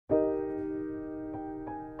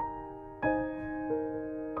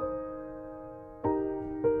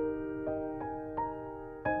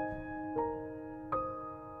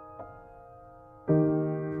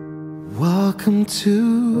Welcome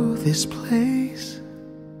to this place.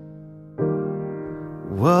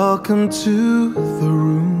 Welcome to the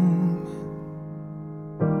room.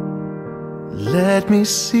 Let me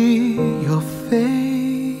see your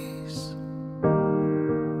face.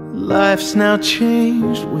 Life's now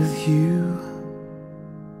changed with you.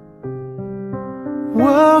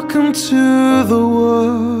 Welcome to the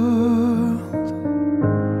world,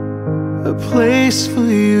 a place for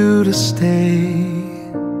you to stay.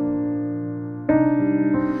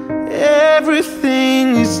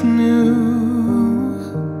 Everything is new,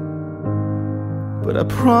 but I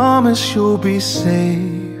promise you'll be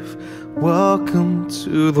safe. Welcome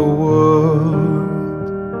to the world.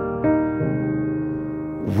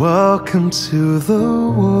 Welcome to the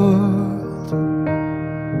world.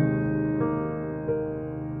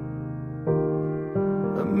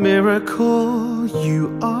 A miracle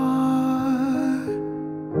you are.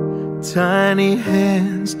 Tiny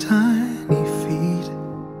hands, tiny feet.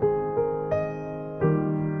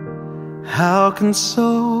 How can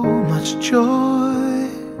so much joy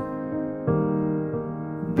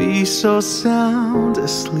be so sound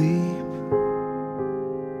asleep?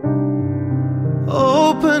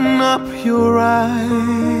 Open up your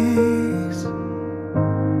eyes,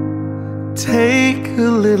 take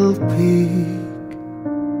a little peek.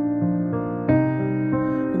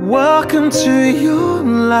 Welcome to your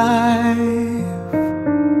life.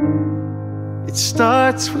 It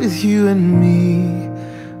starts with you and me.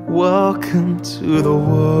 Welcome to the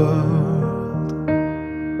world.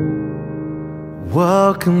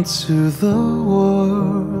 Welcome to the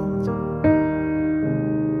world.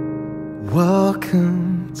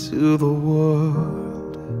 Welcome to the world.